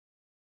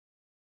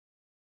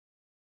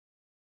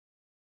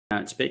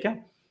speaker.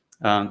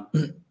 Todd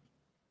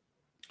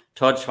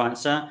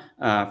Schweitzer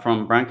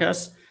from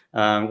Brankas.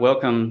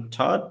 Welcome,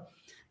 Todd.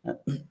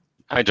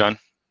 Hi, John.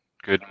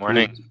 Good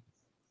morning.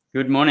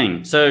 Good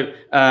morning. So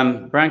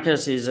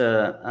Brankas is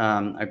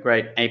a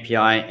great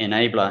API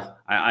enabler.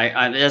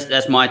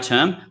 That's my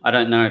term. I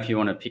don't know if you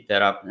want to pick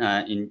that up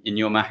in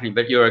your marketing,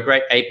 but you're a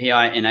great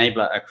API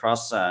enabler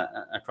across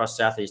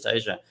Southeast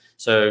Asia.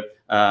 So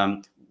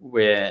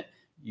where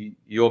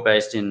you're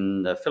based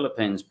in the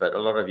Philippines, but a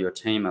lot of your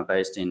team are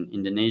based in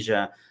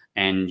Indonesia,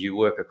 and you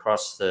work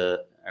across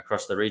the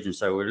region.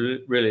 So we're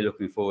really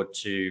looking forward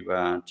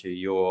to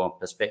your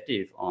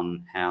perspective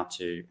on how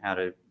to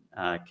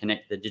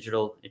connect the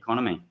digital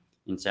economy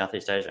in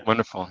Southeast Asia.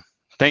 Wonderful.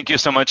 Thank you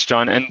so much,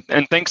 John,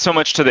 and thanks so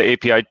much to the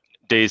API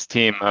Days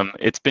team.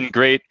 It's been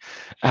great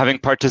having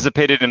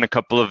participated in a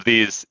couple of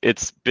these.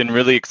 It's been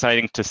really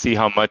exciting to see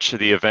how much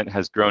the event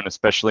has grown,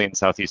 especially in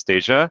Southeast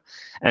Asia,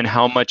 and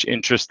how much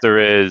interest there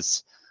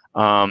is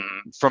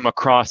from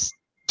across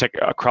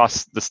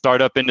the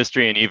startup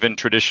industry and even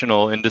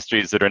traditional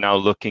industries that are now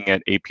looking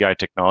at API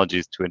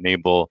technologies to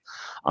enable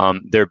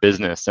their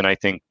business. And I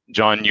think,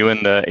 John, you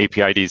and the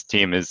APID's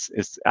team is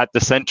at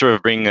the center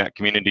of bringing that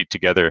community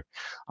together.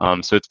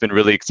 So it's been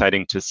really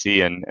exciting to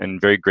see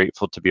and very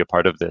grateful to be a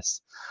part of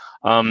this.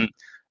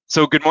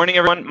 So good morning,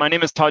 everyone. My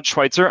name is Todd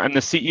Schweitzer. I'm the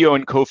CEO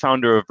and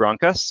co-founder of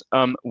Brankas.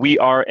 We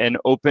are an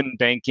open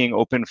banking,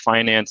 open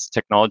finance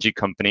technology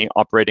company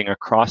operating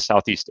across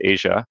Southeast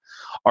Asia.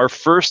 Our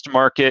first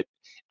market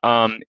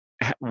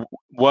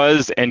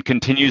was and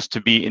continues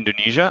to be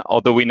Indonesia,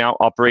 although we now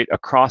operate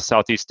across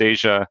Southeast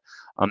Asia,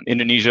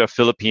 Indonesia,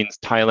 Philippines,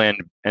 Thailand,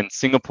 and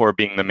Singapore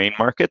being the main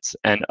markets,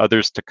 and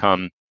others to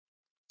come.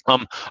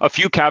 A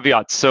few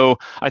caveats. So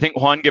I think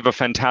Juan gave a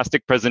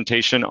fantastic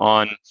presentation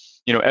on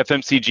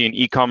FMCG and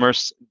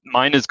e-commerce.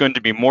 Mine is going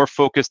to be more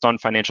focused on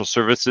financial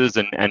services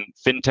and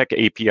fintech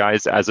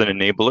APIs as an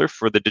enabler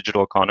for the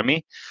digital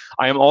economy.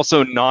 I am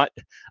also not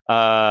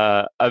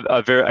a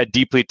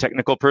deeply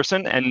technical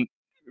person, and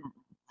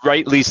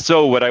rightly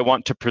so. What I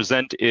want to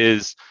present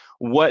is,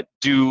 what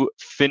do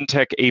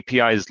fintech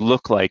APIs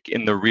look like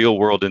in the real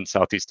world in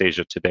Southeast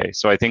Asia today?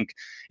 So I think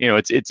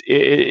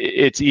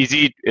it's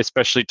easy,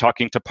 especially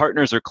talking to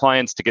partners or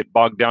clients, to get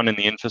bogged down in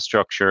the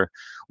infrastructure,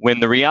 when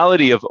the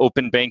reality of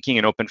open banking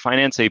and open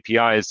finance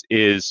APIs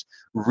is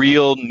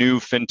real new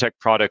fintech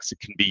products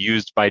that can be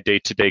used by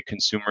day-to-day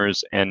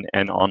consumers and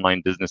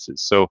online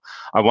businesses. So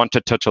I want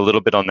to touch a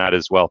little bit on that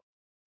as well.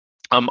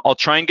 I'll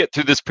try and get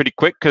through this pretty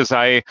quick because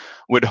I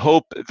would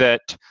hope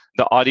that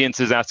the audience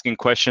is asking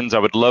questions. I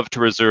would love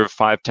to reserve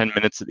 5-10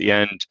 minutes at the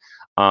end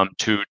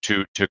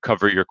to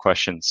cover your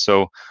questions.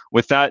 So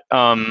with that,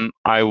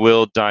 I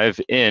will dive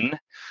in.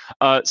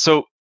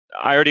 So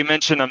I already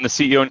mentioned I'm the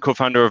CEO and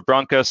co-founder of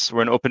Brankas.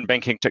 We're an open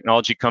banking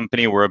technology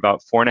company. We're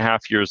about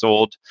 4.5 years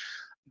old.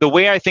 The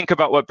way I think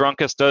about what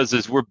Brankas does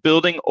is we're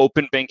building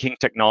open banking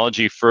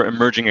technology for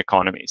emerging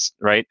economies,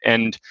 right?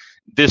 And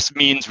this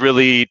means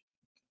really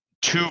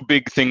two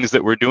big things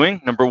that we're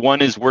doing. Number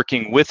one is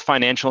working with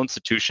financial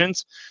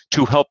institutions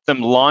to help them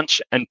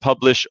launch and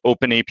publish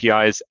open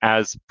APIs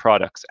as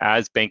products,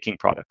 as banking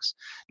products.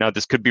 Now,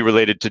 this could be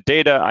related to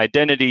data,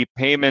 identity,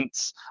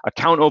 payments,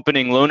 account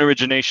opening, loan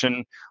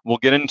origination. We'll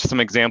get into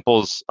some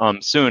examples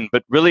soon,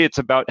 but really it's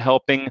about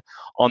helping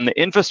on the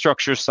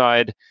infrastructure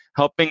side,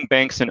 helping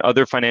banks and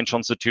other financial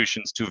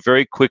institutions to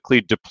very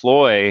quickly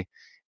deploy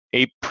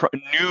a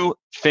new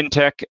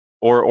fintech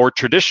or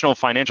traditional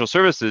financial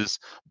services,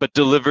 but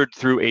delivered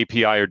through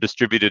API or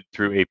distributed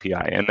through API.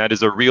 And that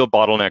is a real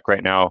bottleneck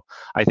right now.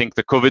 I think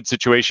the COVID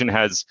situation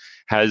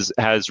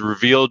has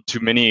revealed to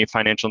many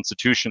financial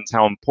institutions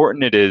how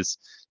important it is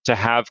to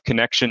have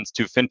connections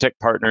to fintech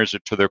partners or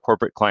to their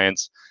corporate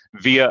clients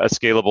via a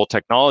scalable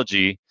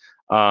technology.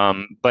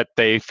 But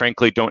they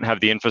frankly don't have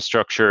the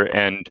infrastructure,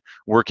 and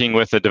working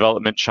with a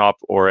development shop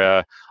or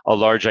a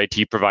large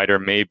IT provider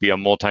may be a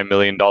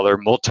multi-million-dollar,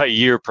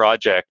 multi-year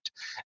project.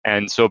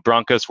 And so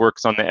Brankas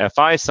works on the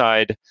FI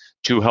side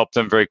to help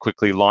them very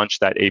quickly launch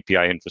that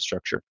API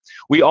infrastructure.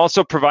 We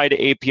also provide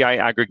API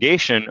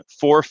aggregation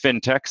for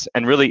fintechs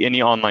and really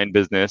any online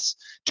business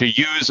to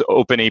use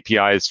open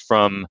APIs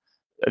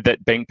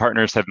that bank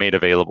partners have made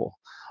available.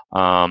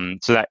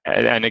 So that,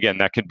 and again,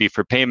 that could be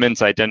for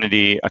payments,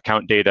 identity,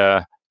 account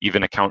data,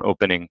 even account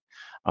opening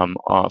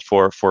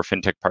for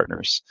fintech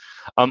partners.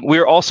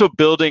 We're also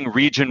building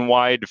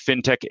region-wide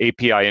fintech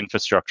API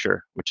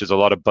infrastructure, which is a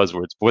lot of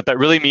buzzwords. But what that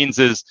really means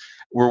is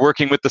we're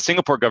working with the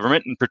Singapore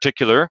government in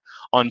particular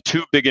on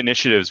two big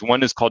initiatives.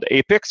 One is called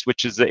APIX,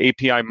 which is the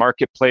API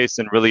marketplace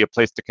and really a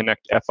place to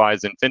connect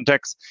FIs and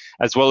fintechs,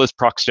 as well as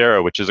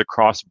Proxera, which is a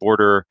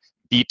cross-border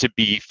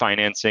B2B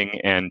financing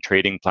and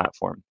trading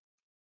platform.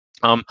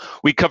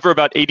 We cover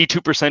about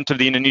 82% of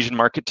the Indonesian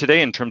market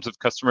today in terms of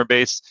customer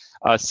base,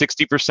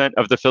 60%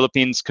 of the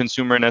Philippines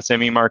consumer and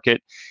SME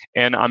market,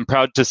 and I'm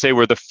proud to say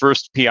we're the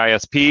first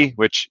PISP,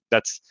 which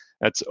that's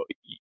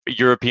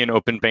European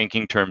open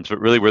banking terms, but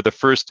really we're the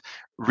first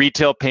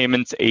retail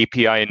payments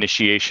API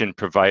initiation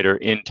provider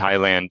in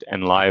Thailand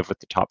and live with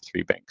the top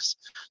 3 banks.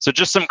 So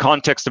just some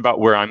context about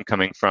where I'm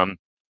coming from.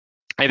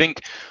 I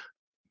think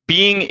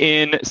being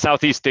in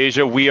Southeast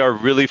Asia, we are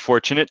really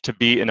fortunate to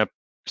be in a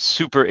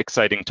super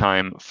exciting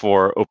time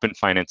for open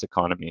finance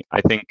economy.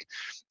 I think,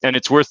 and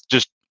it's worth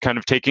just kind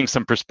of taking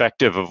some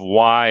perspective of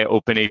why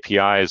open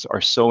APIs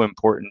are so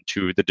important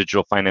to the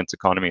digital finance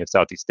economy of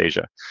Southeast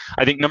Asia.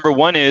 I think number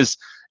one is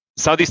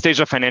Southeast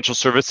Asia financial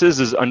services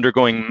is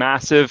undergoing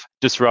massive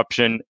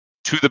disruption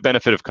to the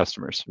benefit of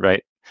customers,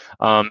 right?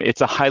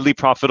 It's a highly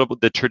profitable,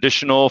 the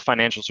traditional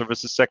financial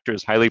services sector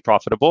is highly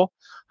profitable.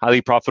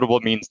 Highly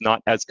profitable means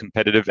not as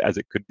competitive as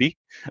it could be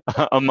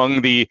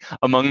among the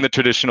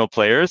traditional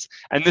players.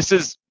 And this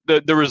is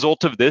the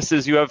result of this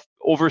is you have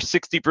over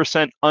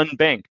 60%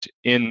 unbanked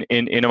in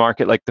a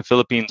market like the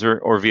Philippines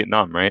or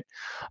Vietnam, right?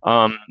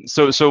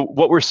 So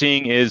what we're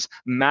seeing is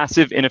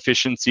massive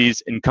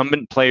inefficiencies,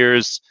 incumbent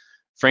players,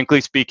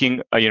 frankly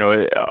speaking,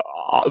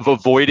 of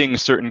avoiding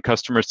certain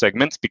customer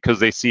segments because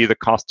they see the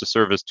cost to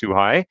serve as too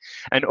high.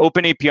 And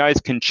open APIs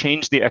can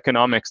change the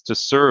economics to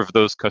serve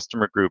those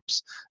customer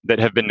groups that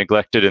have been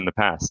neglected in the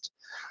past.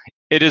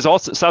 It is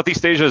also,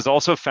 Southeast Asia is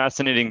also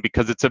fascinating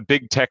because it's a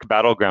big tech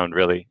battleground,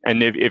 really.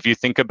 And if you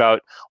think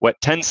about what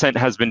Tencent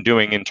has been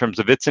doing in terms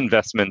of its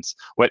investments,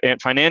 what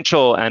Ant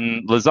Financial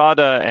and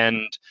Lazada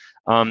and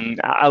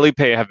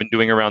Alipay have been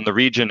doing around the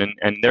region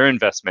and their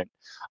investment,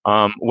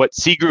 what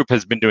C Group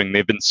has been doing,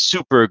 they've been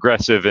super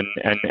aggressive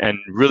and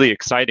really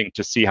exciting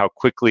to see how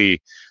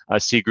quickly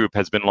C Group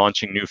has been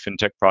launching new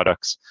fintech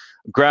products.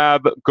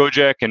 Grab,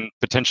 Gojek, and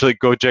potentially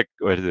Gojek,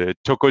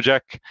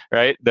 Tokojack,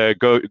 right? The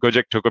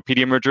Gojek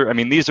Tokopedia merger. I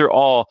mean, these are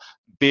all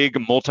big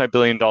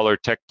multi-billion-dollar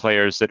tech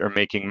players that are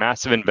making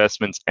massive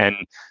investments and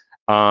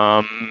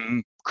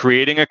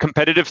creating a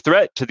competitive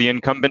threat to the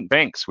incumbent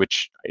banks,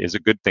 which is a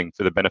good thing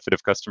for the benefit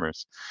of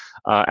customers.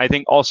 I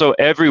think also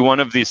every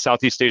one of these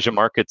Southeast Asia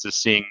markets is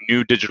seeing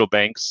new digital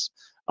banks,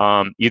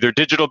 either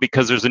digital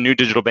because there's a new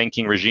digital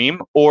banking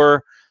regime,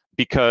 or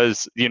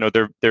because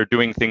they're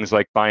doing things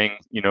like buying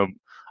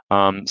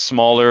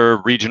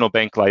smaller regional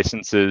bank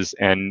licenses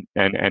and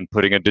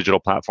putting a digital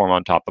platform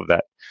on top of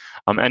that.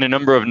 And a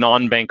number of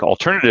non-bank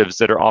alternatives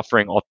that are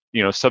offering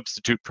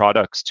substitute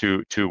products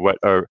to what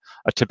a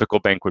typical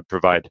bank would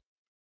provide.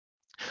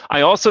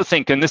 I also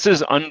think, and this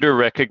is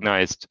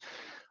under-recognized,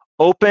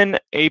 open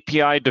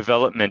API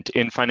development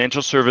in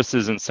financial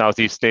services in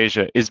Southeast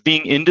Asia is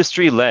being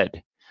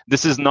industry-led.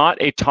 This is not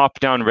a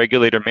top-down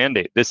regulator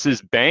mandate. This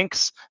is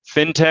banks,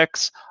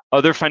 fintechs,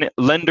 other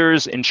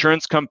lenders,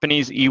 insurance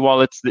companies,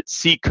 e-wallets that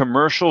see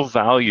commercial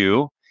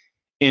value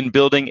in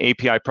building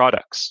API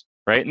products,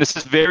 right? And this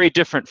is very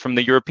different from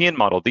the European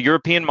model. The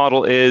European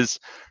model is,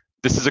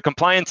 this is a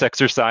compliance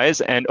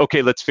exercise, and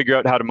okay, let's figure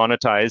out how to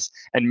monetize,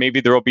 and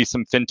maybe there will be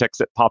some fintechs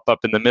that pop up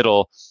in the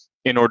middle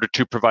in order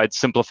to provide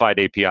simplified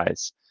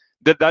APIs.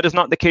 That is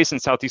not the case in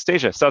Southeast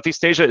Asia.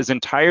 Southeast Asia is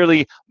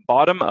entirely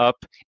bottom-up,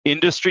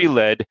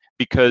 industry-led,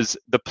 because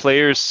the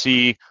players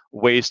see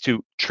ways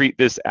to treat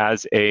this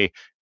as a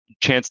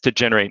chance to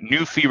generate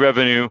new fee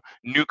revenue,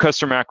 new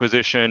customer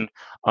acquisition,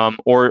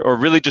 or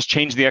really just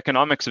change the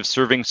economics of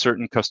serving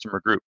certain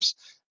customer groups.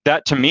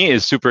 That to me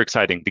is super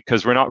exciting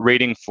because we're not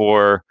waiting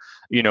for,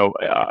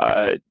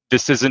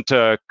 this isn't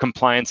a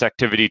compliance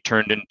activity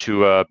turned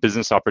into a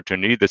business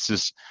opportunity. This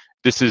is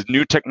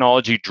new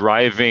technology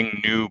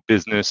driving new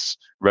business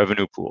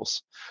revenue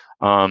pools.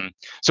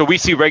 So we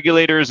see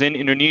regulators in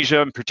Indonesia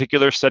in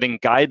particular setting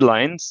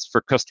guidelines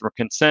for customer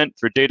consent,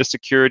 for data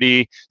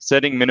security,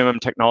 setting minimum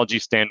technology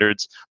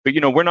standards. But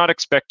we're not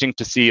expecting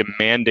to see a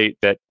mandate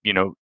that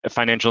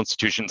financial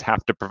institutions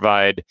have to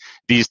provide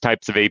these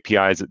types of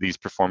APIs at these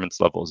performance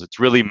levels. It's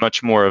really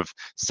much more of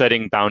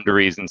setting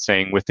boundaries and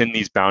saying within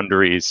these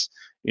boundaries,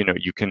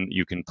 you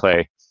can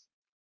play.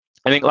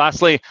 I think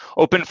lastly,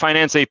 open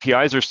finance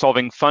APIs are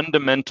solving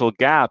fundamental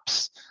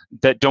gaps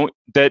that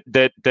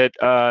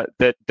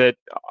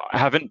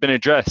haven't been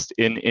addressed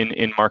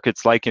in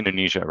markets like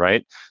Indonesia,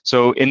 right?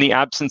 So in the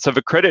absence of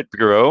a credit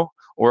bureau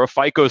or a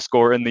FICO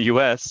score in the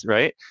US,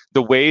 right,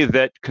 the way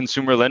that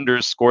consumer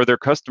lenders score their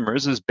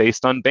customers is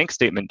based on bank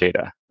statement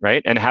data,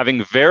 right? And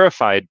having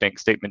verified bank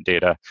statement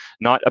data,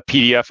 not a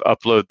PDF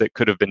upload that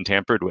could have been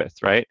tampered with,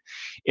 right?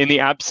 In the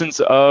absence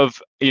of,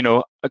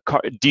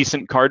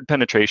 decent card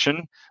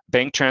penetration,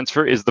 bank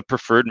transfer is the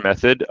preferred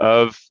method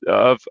of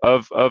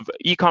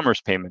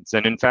e-commerce payments.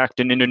 And in fact,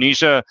 in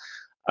Indonesia,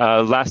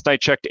 last I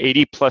checked,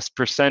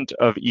 80+%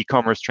 of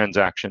e-commerce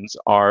transactions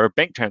are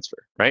bank transfer,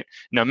 right?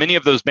 Now, many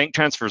of those bank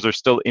transfers are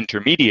still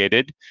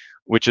intermediated,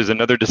 which is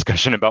another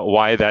discussion about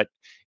why that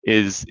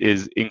is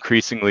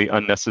increasingly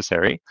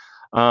unnecessary.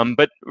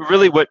 But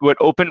really what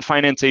open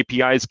finance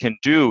APIs can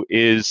do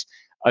is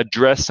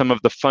address some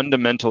of the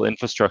fundamental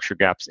infrastructure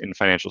gaps in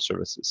financial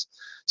services.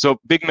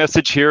 So big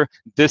message here,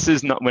 this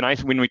is not,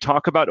 when we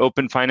talk about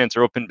open finance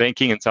or open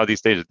banking in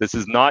Southeast Asia, this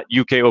is not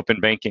UK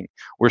open banking.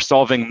 We're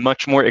solving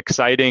much more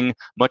exciting,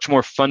 much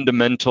more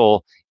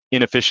fundamental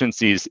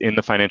inefficiencies in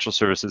the financial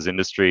services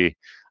industry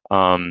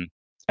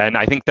And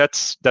I think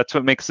that's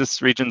what makes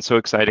this region so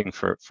exciting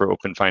for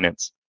open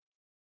finance.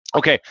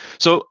 Okay,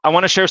 so I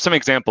want to share some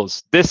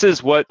examples. This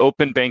is what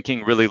open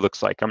banking really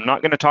looks like. I'm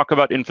not going to talk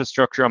about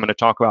infrastructure. I'm going to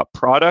talk about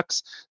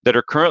products that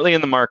are currently in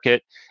the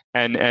market,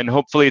 and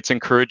hopefully it's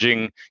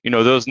encouraging,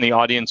 those in the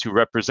audience who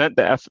represent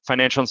the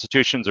financial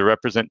institutions or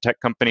represent tech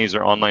companies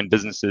or online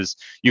businesses.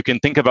 You can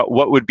think about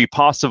what would be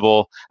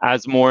possible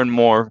as more and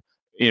more,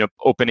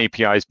 open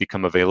APIs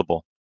become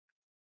available.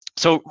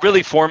 So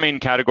really 4 main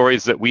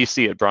categories that we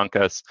see at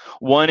Brankas.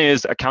 One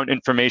is account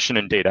information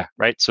and data,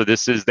 right? So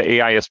this is the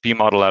AISP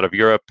model out of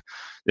Europe.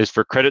 This is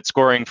for credit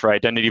scoring, for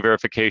identity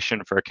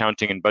verification, for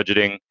accounting and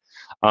budgeting.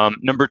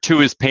 Number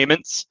 2 is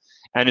payments.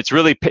 And it's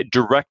really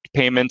direct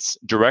payments,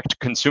 direct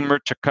consumer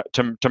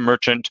to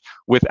merchant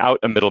without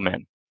a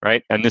middleman,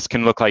 right? And this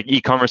can look like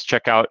e-commerce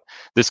checkout.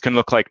 This can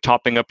look like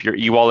topping up your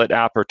e-wallet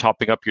app or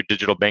topping up your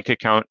digital bank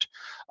account.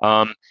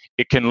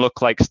 It can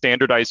look like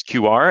standardized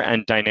QR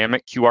and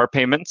dynamic QR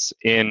payments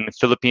in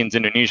Philippines,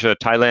 Indonesia,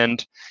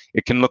 Thailand.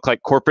 It can look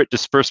like corporate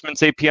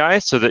disbursements API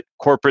so that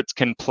corporates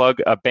can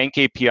plug a bank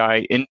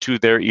API into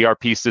their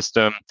ERP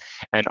system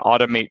and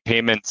automate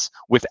payments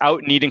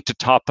without needing to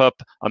top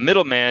up a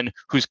middleman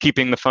who's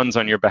keeping the funds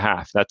on your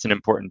behalf. That's an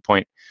important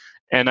point.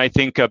 And I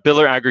think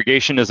biller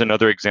aggregation is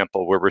another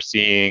example where we're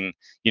seeing,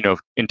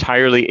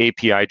 entirely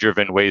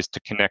API-driven ways to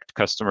connect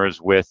customers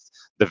with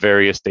the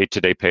various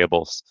day-to-day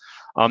payables.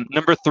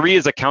 Number 3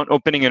 is account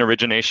opening and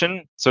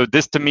origination. So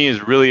this to me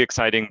is really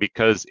exciting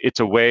because it's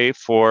a way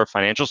for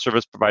financial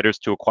service providers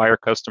to acquire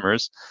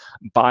customers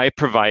by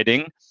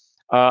providing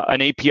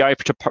an API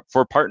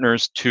for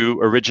partners to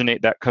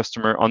originate that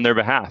customer on their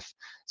behalf.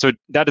 So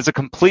that is a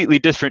completely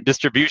different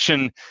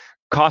distribution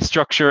cost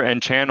structure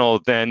and channel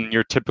than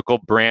your typical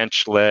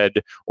branch-led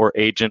or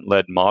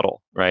agent-led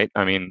model, right?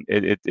 I mean,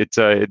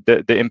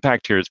 the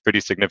impact here is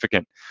pretty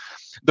significant.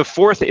 The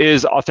 4th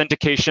is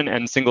authentication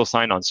and single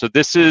sign-on. So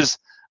this is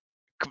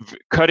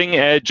cutting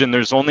edge, and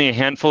there's only a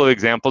handful of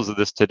examples of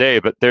this today,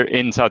 but they're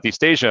in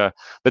Southeast Asia.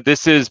 But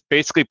this is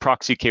basically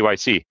proxy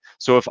KYC.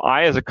 So if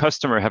I, as a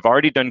customer, have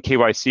already done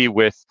KYC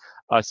with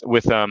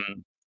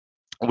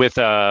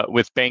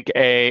Bank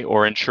A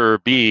or Insurer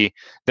B,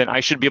 then I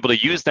should be able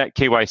to use that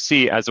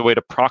KYC as a way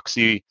to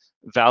proxy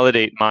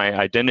validate my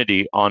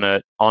identity on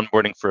a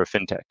onboarding for a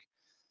fintech.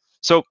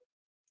 So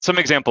some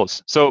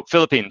examples. So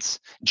Philippines,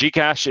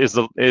 Gcash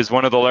is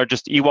one of the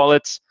largest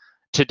e-wallets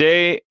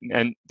today,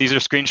 and these are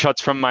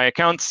screenshots from my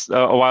accounts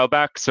a while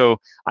back. So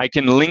I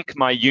can link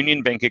my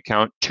Union Bank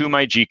account to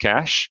my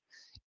Gcash,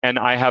 and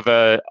I have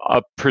a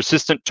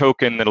persistent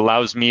token that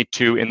allows me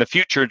to, in the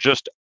future,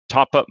 just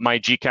top up my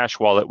Gcash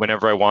wallet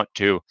whenever I want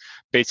to,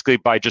 basically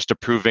by just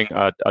approving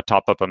a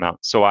top-up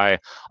amount. So I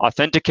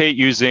authenticate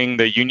using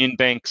the Union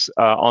Bank's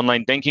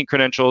online banking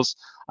credentials.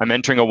 I'm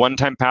entering a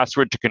one-time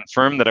password to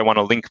confirm that I want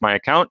to link my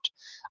account.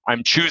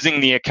 I'm choosing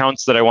the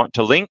accounts that I want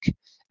to link,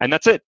 and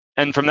that's it.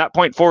 And from that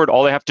point forward,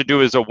 all I have to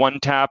do is a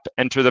one-tap,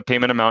 enter the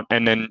payment amount,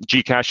 and then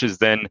Gcash is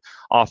then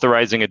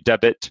authorizing a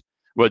debit.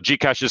 Well,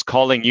 Gcash is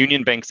calling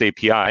Union Bank's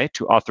API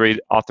to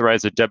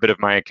authorize a debit of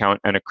my account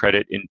and a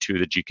credit into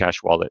the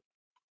Gcash wallet.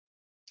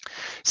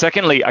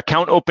 Secondly,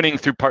 account opening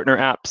through partner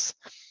apps.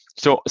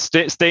 So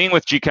staying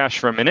with Gcash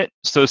for a minute.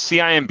 So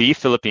CIMB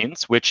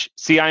Philippines, which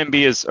CIMB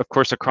is, of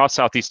course, across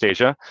Southeast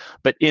Asia,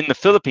 but in the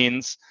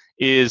Philippines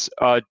is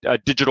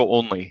digital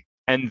only.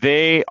 And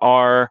they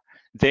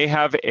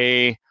have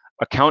a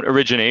account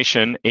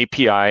origination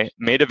API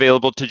made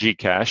available to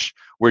Gcash,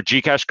 where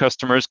Gcash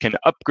customers can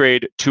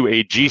upgrade to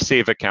a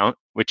GSave account,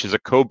 which is a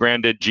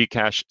co-branded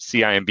Gcash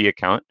CIMB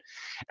account.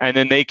 And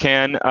then they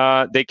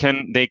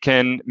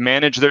can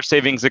manage their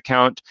savings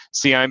account.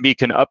 CIMB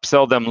can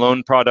upsell them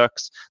loan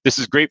products. This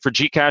is great for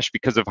Gcash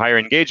because of higher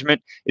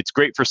engagement. It's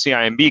great for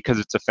CIMB because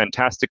it's a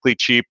fantastically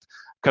cheap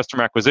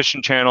customer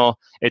acquisition channel.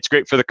 It's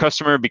great for the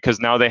customer because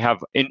now they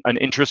have an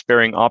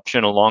interest-bearing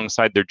option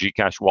alongside their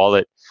Gcash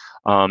wallet.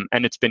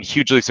 And it's been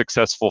hugely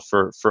successful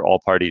for all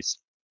parties.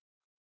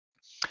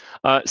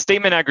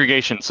 Statement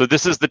aggregation. So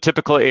this is the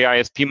typical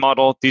AISP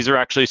model. These are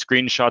actually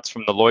screenshots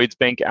from the Lloyds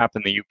Bank app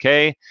in the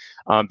UK,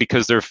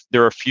 because there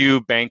are a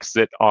few banks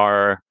that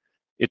are,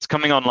 it's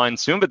coming online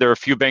soon, but there are a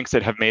few banks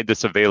that have made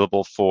this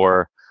available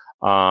for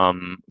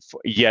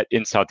yet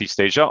in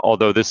Southeast Asia,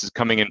 although this is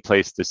coming in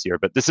place this year.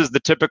 But this is the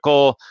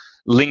typical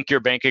link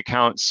your bank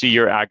account, see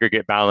your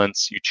aggregate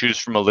balance. You choose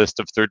from a list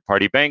of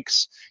third-party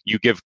banks. You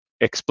give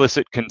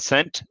explicit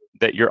consent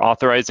that you're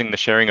authorizing the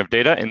sharing of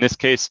data, in this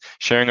case,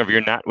 sharing of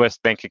your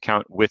NatWest Bank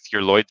account with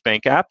your Lloyds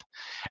Bank app.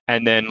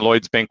 And then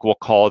Lloyds Bank will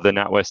call the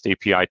NatWest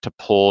API to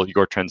pull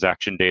your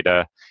transaction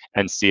data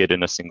and see it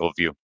in a single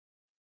view.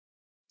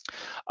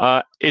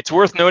 It's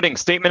worth noting,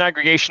 statement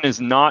aggregation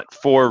is not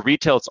for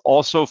retail, it's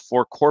also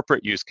for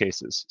corporate use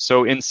cases.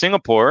 So in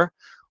Singapore,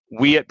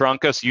 we at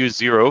Brankas use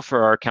Xero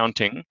for our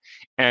accounting,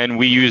 and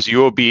we use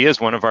UOB as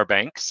one of our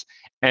banks.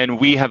 And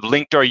we have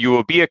linked our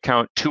UOB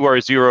account to our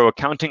Xero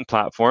accounting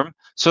platform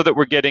so that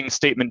we're getting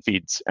statement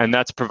feeds. And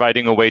that's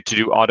providing a way to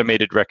do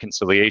automated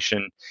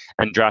reconciliation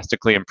and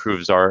drastically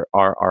improves our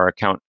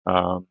account,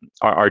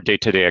 our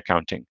day-to-day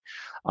accounting.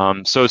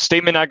 So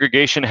statement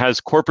aggregation has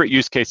corporate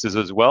use cases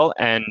as well,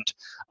 and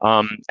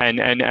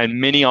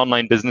many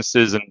online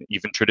businesses and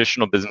even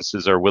traditional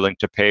businesses are willing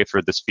to pay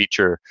for this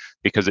feature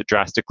because it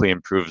drastically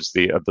improves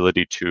the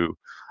ability to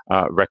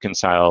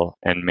reconcile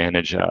and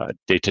manage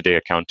day-to-day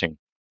accounting.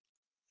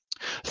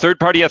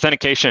 Third-party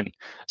authentication.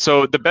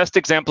 So the best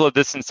example of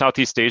this in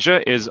Southeast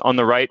Asia is on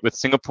the right with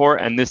Singapore,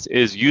 and this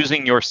is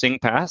using your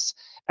SingPass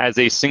as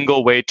a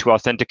single way to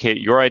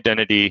authenticate your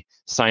identity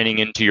signing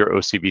into your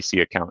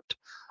OCBC account.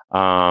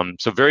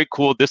 So very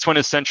cool. This one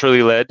is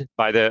centrally led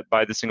by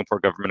the Singapore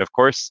government, of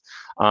course.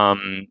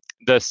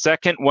 The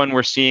second one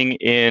we're seeing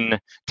in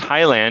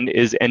Thailand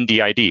is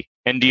NDID.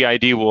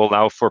 NDID will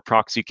allow for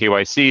proxy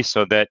KYC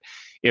so that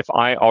if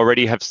I'm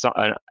already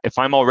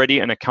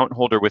an account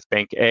holder with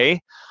Bank A,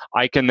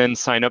 I can then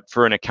sign up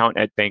for an account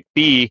at Bank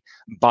B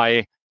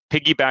by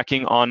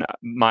piggybacking on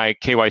my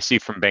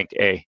KYC from Bank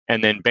A,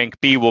 and then Bank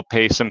B will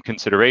pay some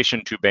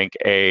consideration to Bank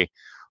A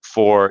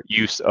for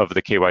use of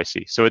the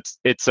KYC. So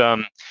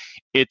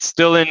it's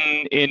still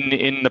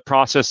in the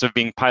process of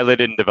being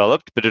piloted and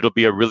developed, but it'll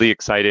be a really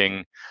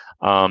exciting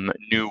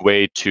new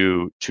way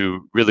to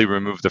really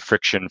remove the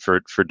friction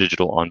for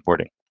digital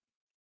onboarding.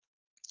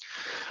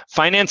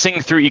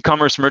 Financing through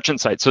e-commerce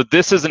merchant sites. So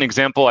this is an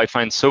example I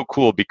find so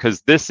cool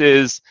because this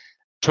is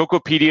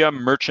Tokopedia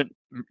merchant.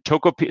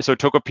 So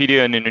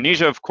Tokopedia in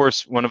Indonesia, of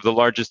course, one of the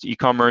largest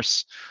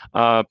e-commerce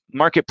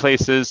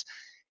marketplaces,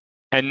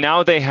 and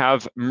now they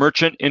have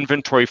merchant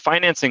inventory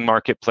financing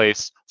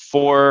marketplace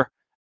for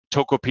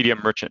Tokopedia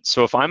merchants.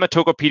 So if I'm a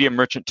Tokopedia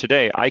merchant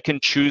today, I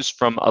can choose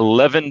from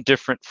 11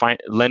 different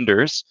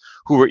lenders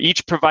who are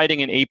each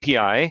providing an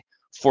API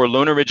for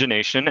loan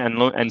origination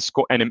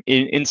and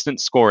instant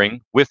scoring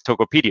with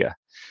Tokopedia.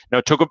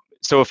 Now,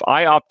 so if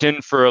I opt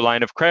in for a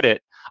line of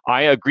credit,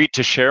 I agree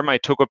to share my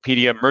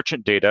Tokopedia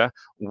merchant data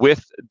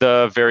with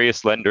the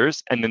various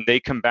lenders, and then they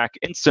come back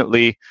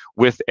instantly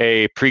with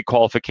a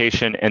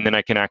pre-qualification, and then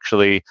I can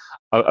actually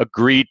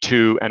agree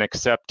to and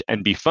accept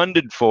and be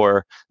funded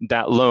for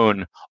that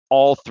loan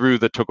all through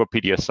the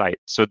Tokopedia site.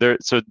 So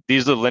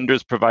these are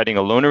lenders providing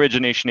a loan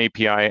origination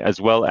API as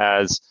well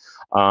as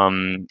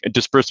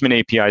disbursement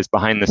APIs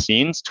behind the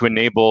scenes to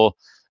enable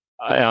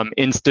an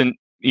instant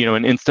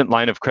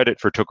line of credit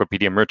for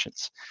Tokopedia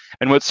merchants.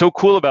 And what's so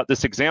cool about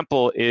this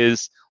example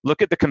is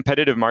look at the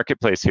competitive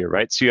marketplace here,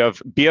 right? So you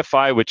have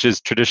BFI, which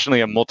is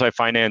traditionally a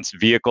multi-finance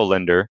vehicle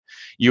lender.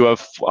 You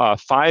have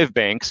 5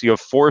 banks, you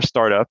have 4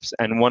 startups,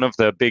 and one of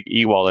the big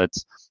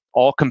e-wallets,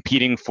 all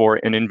competing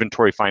for an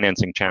inventory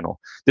financing channel.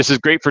 This is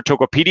great for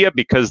Tokopedia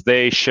because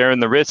they share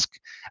in the risk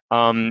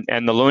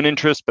and the loan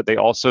interest, but they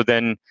also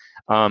then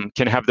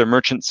can have their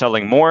merchants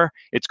selling more.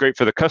 It's great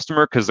for the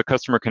customer because the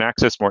customer can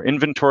access more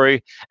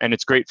inventory, and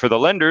it's great for the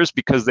lenders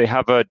because they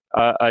have a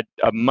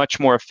much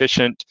more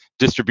efficient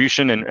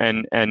distribution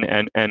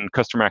and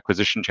customer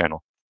acquisition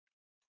channel.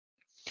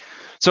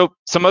 So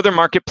some other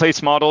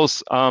marketplace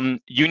models,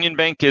 Union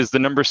Bank is the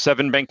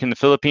 #7 bank in the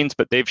Philippines,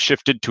 but they've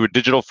shifted to a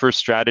digital-first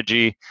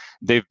strategy.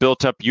 They've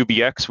built up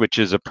UBX, which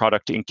is a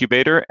product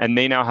incubator, and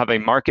they now have a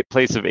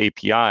marketplace of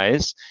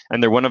APIs,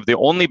 and they're one of the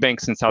only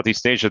banks in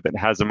Southeast Asia that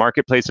has a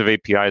marketplace of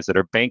APIs that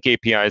are bank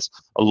APIs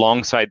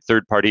alongside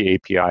third-party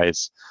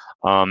APIs,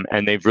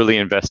 and they've really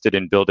invested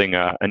in building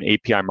an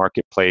API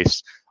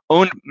marketplace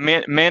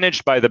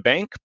managed by the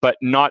bank, but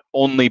not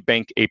only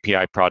bank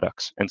API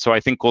products. And so I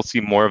think we'll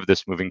see more of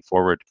this moving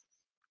forward.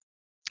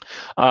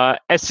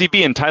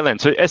 SCB in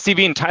Thailand. So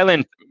SCB in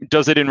Thailand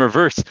does it in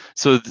reverse.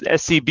 So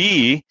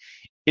SCB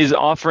is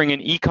offering an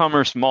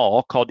e-commerce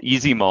mall called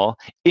Easy Mall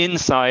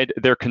inside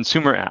their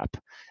consumer app.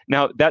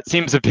 Now, that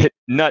seems a bit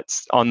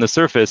nuts on the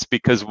surface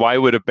because why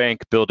would a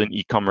bank build an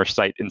e-commerce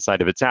site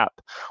inside of its app?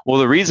 Well,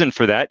 the reason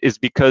for that is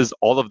because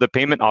all of the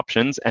payment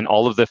options and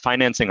all of the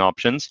financing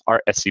options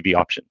are SCB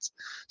options.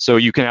 So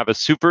you can have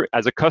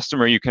as a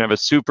customer, you can have a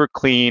super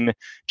clean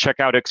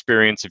checkout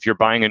experience if you're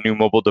buying a new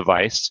mobile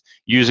device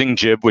using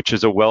Jib, which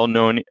is a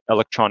well-known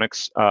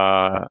electronics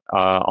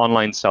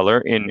online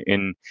seller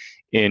in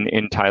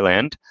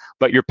Thailand.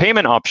 But your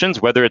payment options,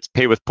 whether it's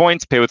pay with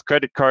points, pay with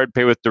credit card,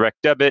 pay with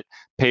direct debit,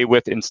 pay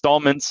with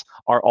installments,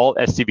 are all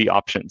SCB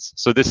options.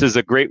 So this is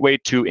a great way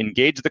to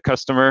engage the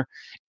customer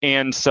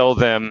and sell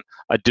them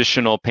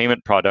additional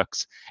payment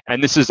products.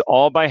 And this is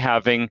all by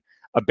having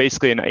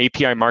basically an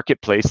API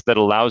marketplace that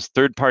allows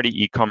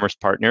third-party e-commerce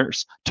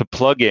partners to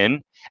plug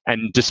in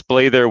and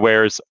display their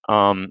wares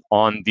on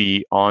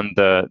the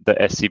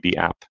SCB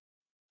app.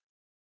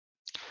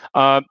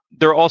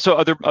 There are also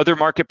other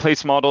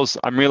marketplace models.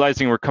 I'm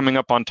realizing we're coming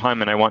up on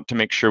time, and I want to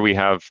make sure we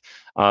have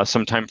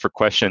some time for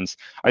questions.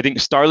 I think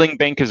Starling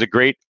Bank is a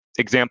great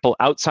example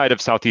outside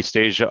of Southeast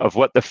Asia of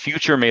what the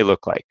future may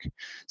look like.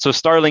 So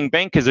Starling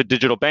Bank is a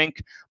digital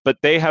bank, but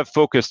they have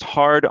focused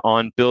hard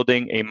on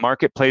building a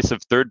marketplace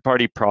of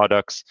third-party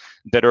products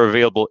that are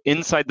available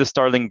inside the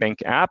Starling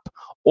Bank app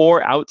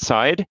or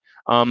outside,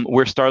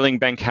 where Starling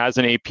Bank has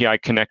an API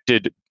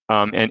connected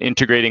and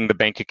integrating the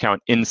bank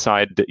account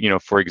inside,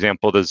 for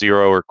example, the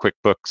Xero or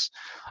QuickBooks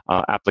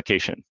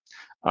application.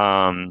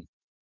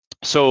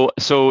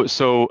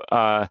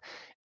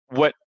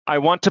 What I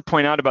want to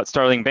point out about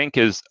Starling Bank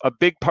is a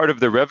big part of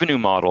the revenue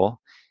model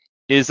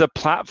is a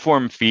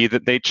platform fee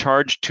that they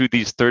charge to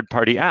these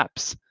third-party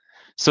apps.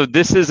 So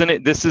this is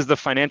the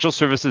financial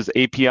services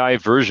API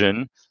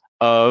version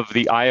of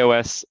the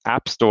iOS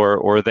App Store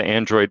or the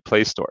Android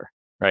Play Store,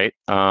 right?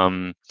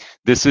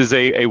 This is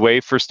a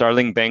way for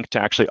Starling Bank to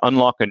actually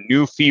unlock a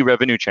new fee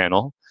revenue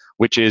channel,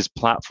 which is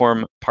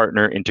platform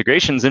partner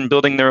integrations and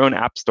building their own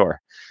app store.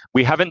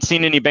 We haven't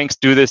seen any banks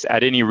do this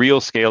at any real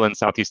scale in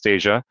Southeast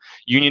Asia.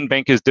 Union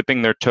Bank is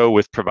dipping their toe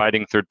with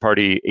providing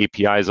third-party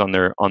APIs on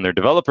their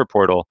developer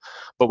portal,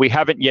 but we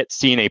haven't yet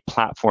seen a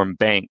platform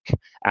bank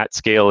at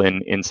scale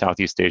in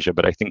Southeast Asia,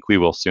 but I think we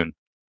will soon.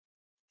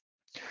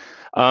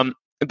 The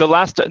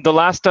last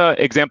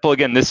example,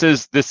 again, this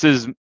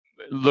is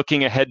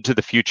looking ahead to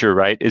the future,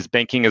 right, is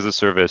banking as a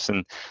service.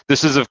 And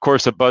this is, of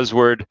course, a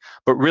buzzword,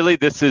 but really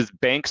this is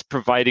banks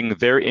providing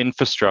their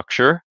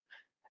infrastructure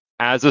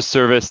as a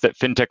service that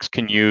fintechs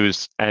can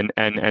use and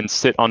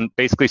sit on,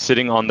 basically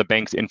sitting on the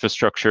bank's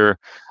infrastructure,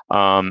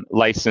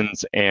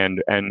 license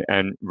and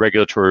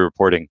regulatory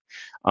reporting.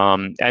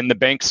 And the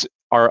banks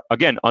are,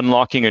 again,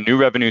 unlocking a new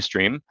revenue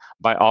stream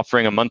by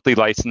offering a monthly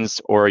license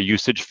or a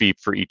usage fee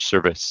for each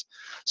service.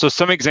 So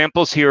some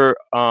examples here,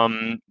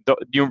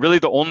 really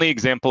the only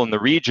example in the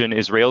region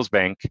is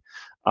Railsbank,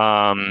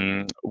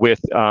 with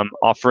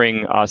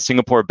offering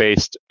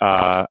Singapore-based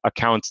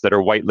accounts that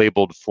are white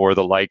labeled for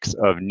the likes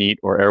of Neat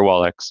or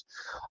Airwallex.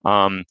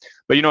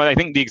 But I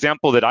think the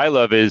example that I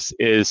love is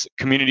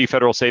Community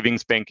Federal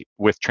Savings Bank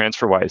with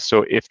TransferWise.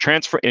 So if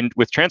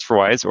with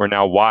TransferWise, or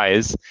now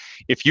Wise,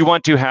 if you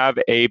want to have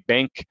a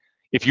bank,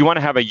 if you want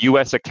to have a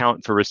U.S.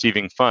 account for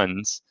receiving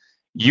funds,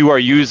 you are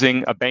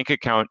using a bank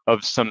account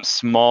of some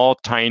small,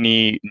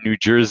 tiny, New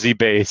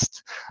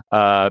Jersey-based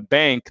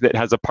bank that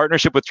has a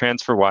partnership with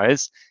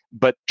TransferWise,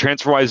 but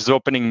TransferWise is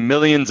opening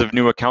millions of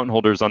new account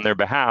holders on their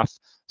behalf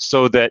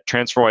so that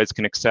TransferWise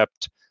can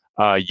accept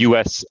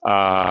U.S.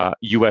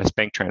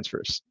 bank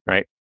transfers,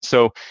 right?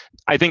 So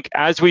I think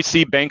as we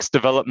see banks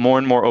develop more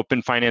and more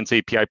open finance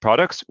API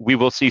products, we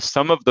will see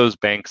some of those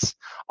banks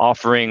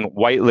offering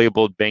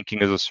white-labeled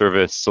banking as a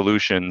service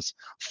solutions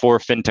for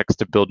fintechs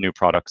to build new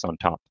products on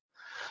top.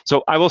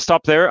 So I will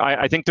stop there.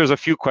 I think there's a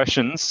few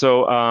questions,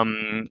 so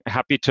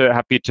happy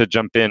to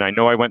jump in. I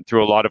know I went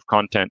through a lot of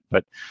content,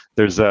 but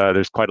there's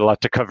quite a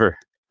lot to cover.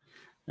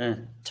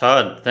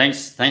 Todd,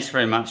 thanks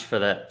very much for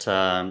that.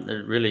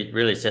 It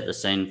really set the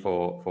scene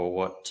for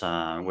what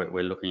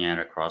we're looking at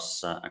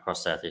across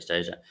Southeast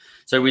Asia.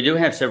 So we do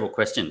have several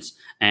questions,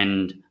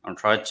 and I'll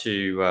try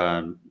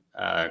to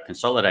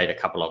consolidate a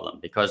couple of them,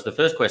 because the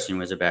first question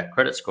was about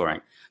credit scoring,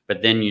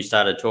 but then you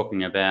started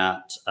talking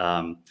about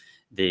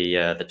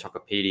the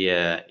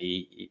Tokopedia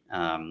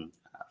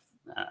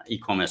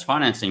e-commerce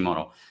financing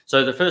model.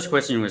 So the first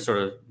question was sort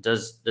of,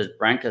 does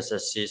Brankas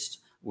assist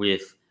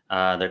with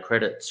the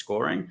credit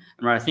scoring?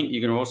 And I think you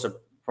can also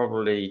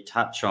probably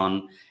touch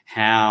on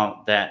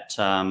how that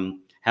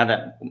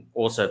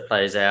also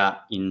plays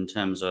out in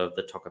terms of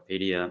the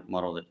Tokopedia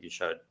model that you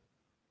showed.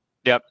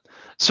 Yep.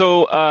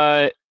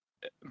 So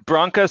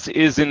Brankas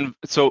is in.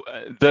 So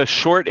the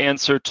short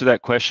answer to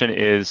that question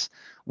is,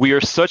 we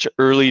are such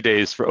early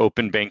days for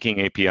open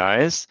banking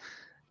APIs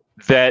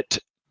that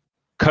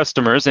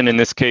customers, and in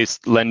this case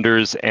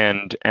lenders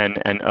and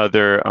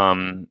other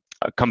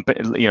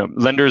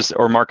lenders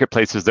or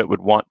marketplaces that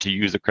would want to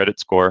use a credit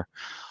score,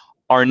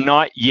 are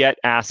not yet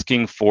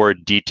asking for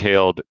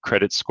detailed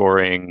credit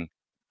scoring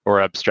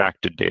or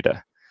abstracted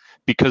data,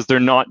 because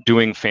they're not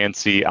doing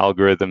fancy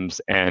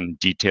algorithms and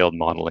detailed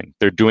modeling.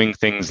 They're doing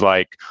things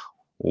like,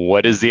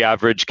 what is the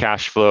average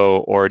cash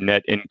flow or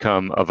net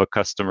income of a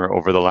customer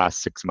over the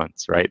last 6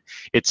 months, right?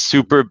 It's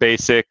super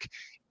basic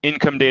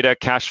income data,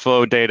 cash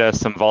flow data,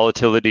 some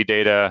volatility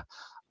data,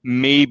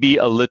 maybe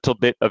a little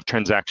bit of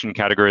transaction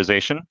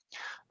categorization.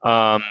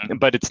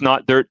 But it's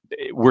not there.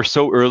 We're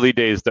so early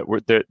days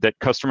that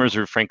customers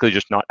are frankly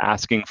just not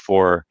asking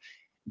for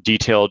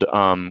detailed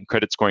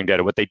credit scoring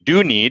data. What they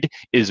do need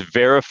is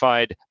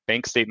verified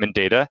bank statement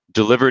data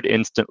delivered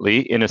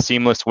instantly in a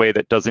seamless way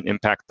that doesn't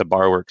impact the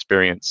borrower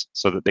experience,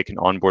 so that they can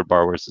onboard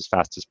borrowers as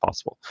fast as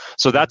possible.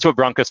 So that's what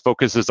Brankas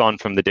focuses on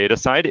from the data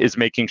side, is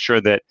making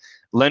sure that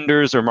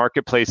lenders or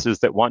marketplaces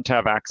that want to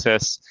have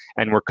access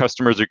and where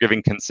customers are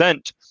giving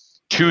consent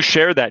to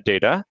share that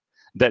data,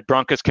 that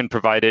Brankas can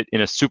provide it in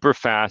a super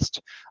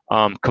fast,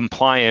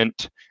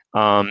 compliant,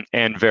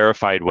 and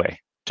verified way,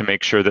 to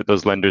make sure that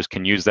those lenders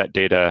can use that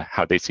data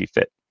how they see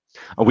fit.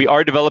 We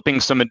are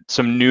developing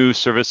some new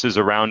services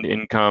around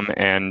income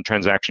and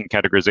transaction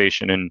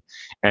categorization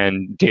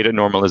and data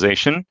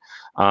normalization,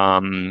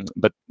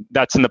 but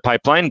that's in the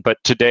pipeline. But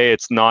today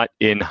it's not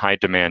in high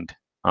demand,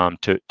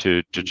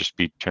 to just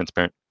be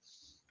transparent.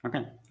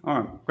 Okay.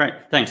 All right. Great.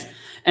 Thanks.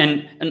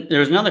 And there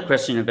was another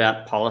question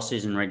about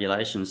policies and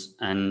regulations,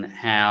 and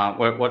how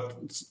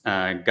what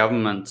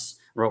governments,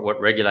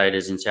 what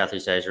regulators in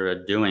Southeast Asia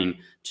are doing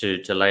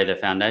to lay the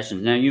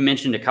foundations. Now, you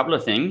mentioned a couple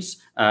of things,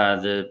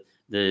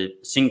 the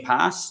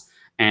SingPass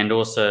and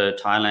also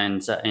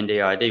Thailand's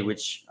NDID,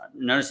 which I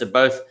notice are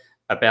both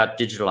about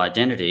digital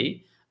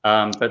identity.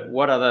 But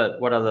what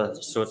other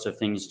sorts of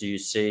things do you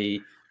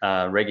see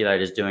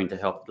regulators doing to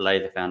help lay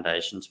the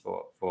foundations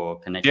for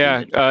connecting the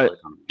digital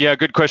economy? Yeah,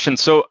 good question.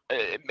 So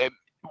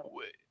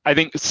I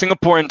think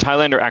Singapore and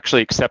Thailand are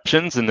actually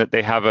exceptions in that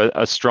they have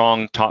a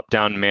strong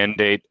top-down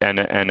mandate and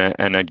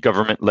a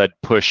government-led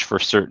push for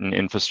certain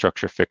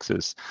infrastructure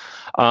fixes.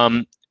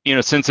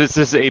 Since this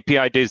is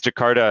API Days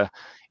Jakarta,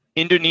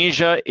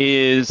 Indonesia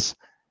is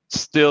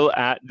still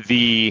at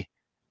the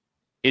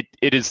it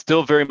is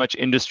still very much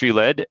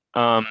industry-led.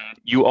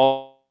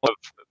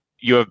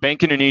 You have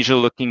Bank Indonesia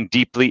looking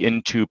deeply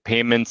into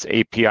payments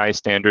API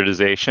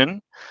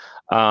standardization.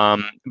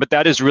 But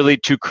that is really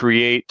to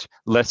create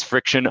less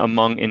friction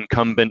among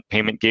incumbent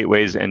payment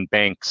gateways and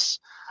banks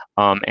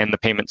and the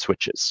payment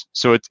switches.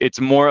 So it's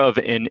more of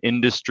an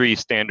industry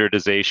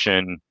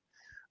standardization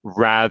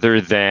rather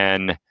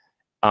than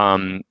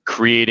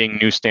creating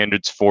new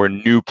standards for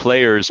new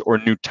players or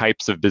new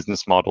types of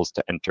business models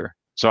to enter.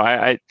 So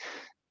I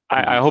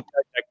hope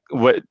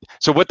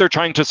what they're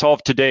trying to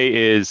solve today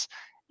is,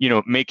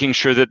 making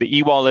sure that the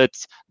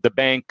e-wallets, the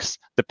banks,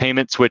 the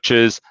payment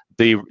switches,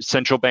 the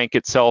central bank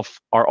itself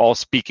are all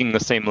speaking the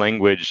same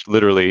language,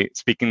 literally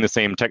speaking the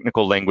same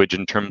technical language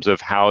in terms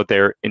of how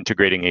they're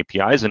integrating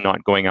APIs and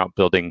not going out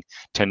building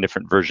 10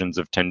 different versions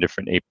of 10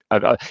 different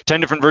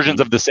versions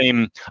of the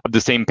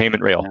same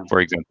payment rail, for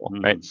example,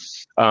 right?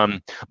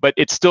 But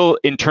it's still,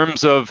 in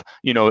terms of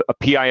a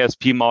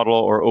PISP model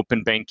or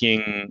open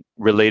banking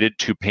related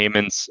to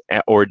payments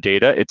or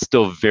data, it's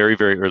still very,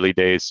 very early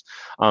days.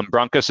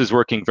 Brankas is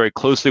working very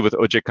closely with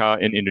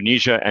OJK in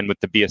Indonesia and with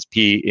the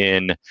BSP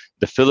in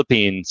the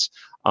Philippines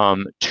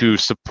to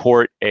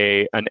support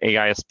an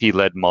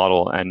AISP-led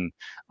model, and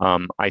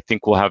I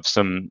think we'll have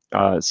some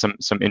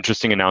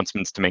interesting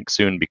announcements to make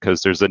soon,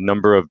 because there's a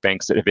number of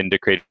banks that have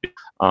indicated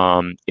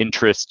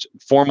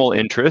formal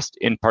interest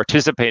in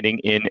participating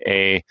in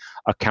a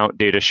account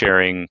data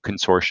sharing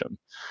consortium,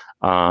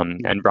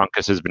 and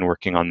Brankas has been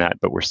working on that,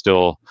 but we're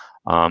still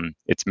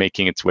it's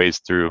making its ways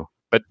through.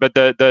 But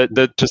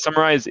to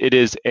summarize, it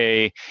is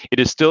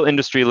still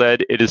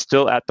industry-led. It is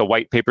still at the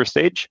white paper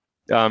stage.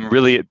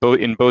 Really,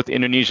 in both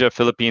Indonesia,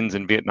 Philippines,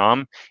 and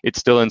Vietnam, it's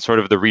still in sort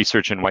of the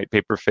research and white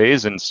paper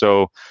phase. And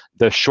so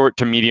the short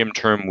to medium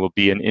term will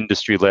be an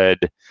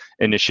industry-led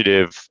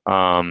initiative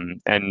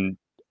and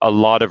a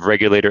lot of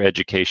regulator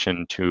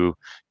education to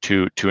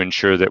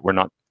ensure that we're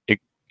not,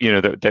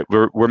 that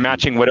we're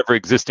matching whatever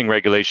existing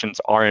regulations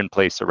are in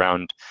place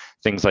around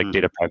things like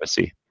data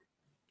privacy.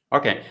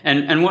 Okay,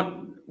 and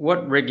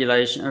what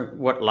regulation or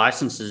what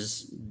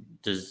licenses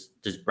does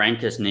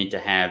Brankas need to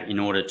have in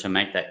order to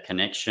make that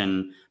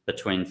connection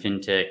between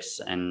fintechs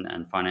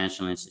and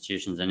financial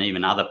institutions and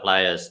even other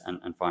players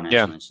and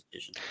financial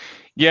institutions?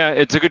 Yeah,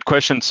 it's a good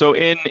question. So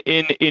in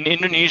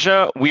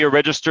Indonesia, we are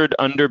registered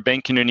under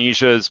Bank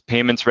Indonesia's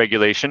payments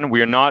regulation.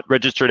 We are not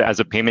registered as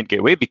a payment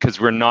gateway because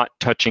we're not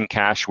touching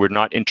cash. We're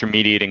not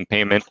intermediating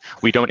payment.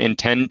 We don't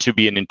intend to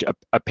be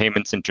a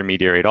payments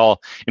intermediary at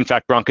all. In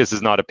fact, Brankas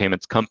is not a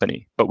payments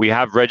company, but we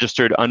have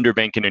registered under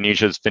Bank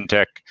Indonesia's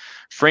fintech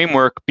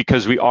framework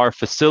because we are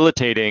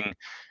facilitating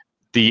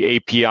the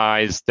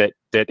APIs that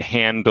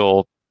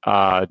handle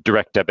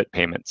direct debit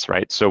payments,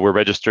 right? So we're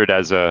registered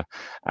as a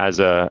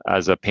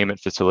payment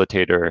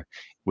facilitator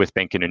with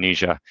Bank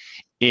Indonesia.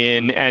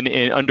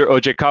 Under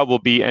OJK, we'll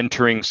be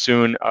entering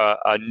soon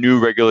a new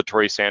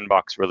regulatory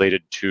sandbox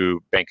related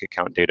to bank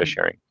account data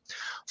sharing.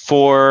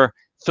 For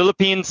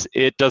Philippines,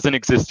 it doesn't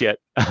exist yet.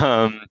 They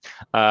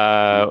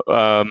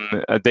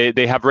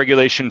have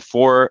regulation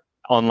for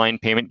online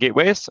payment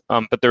gateways,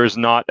 but there is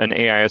not an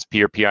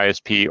AISP or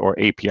PISP or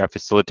API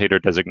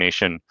facilitator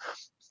designation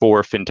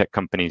for fintech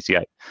companies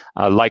yet.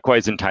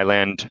 Likewise in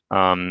Thailand,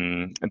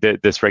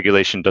 this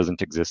regulation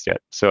doesn't exist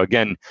yet. So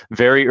again,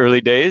 very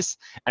early days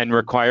and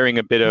requiring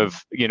a bit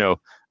of,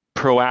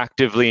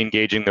 proactively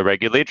engaging the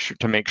regulator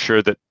to make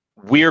sure that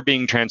we're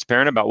being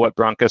transparent about what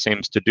Brankas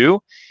aims to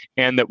do,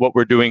 and that what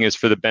we're doing is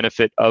for the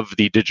benefit of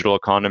the digital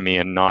economy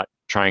and not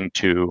trying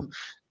to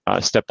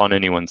step on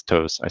anyone's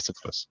toes, I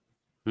suppose.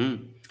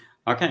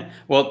 Okay,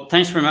 well,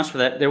 thanks very much for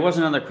that. There was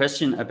another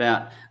question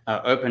about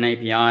open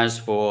APIs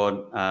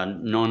for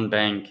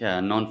non-bank,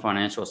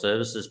 non-financial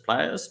services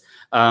players.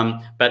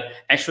 But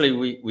actually,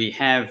 we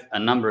have a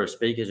number of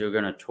speakers who are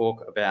going to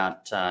talk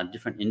about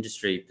different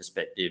industry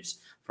perspectives,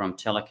 from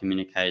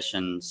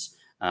telecommunications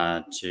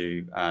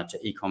to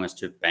e-commerce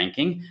to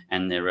banking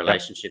and their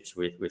relationships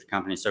with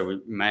companies. So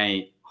we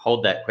may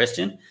hold that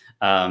question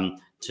to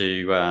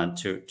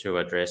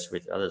address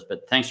with others.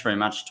 But thanks very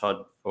much,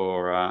 Todd,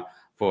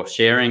 for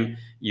sharing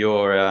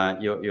your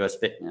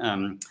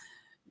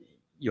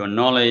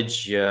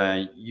knowledge,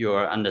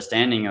 your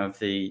understanding of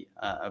the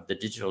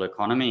digital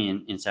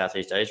economy in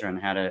Southeast Asia and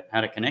how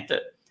to connect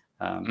it.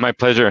 My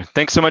pleasure.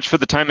 Thanks so much for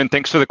the time and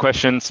thanks for the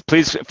questions.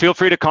 Please feel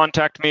free to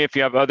contact me if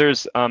you have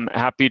others.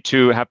 Happy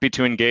to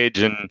engage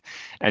and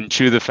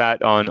chew the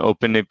fat on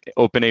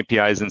open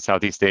APIs in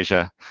Southeast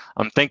Asia.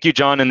 Thank you,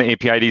 John, and the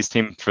APIs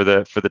team for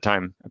the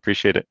time.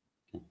 Appreciate it.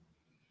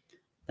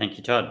 Thank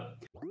you, Todd.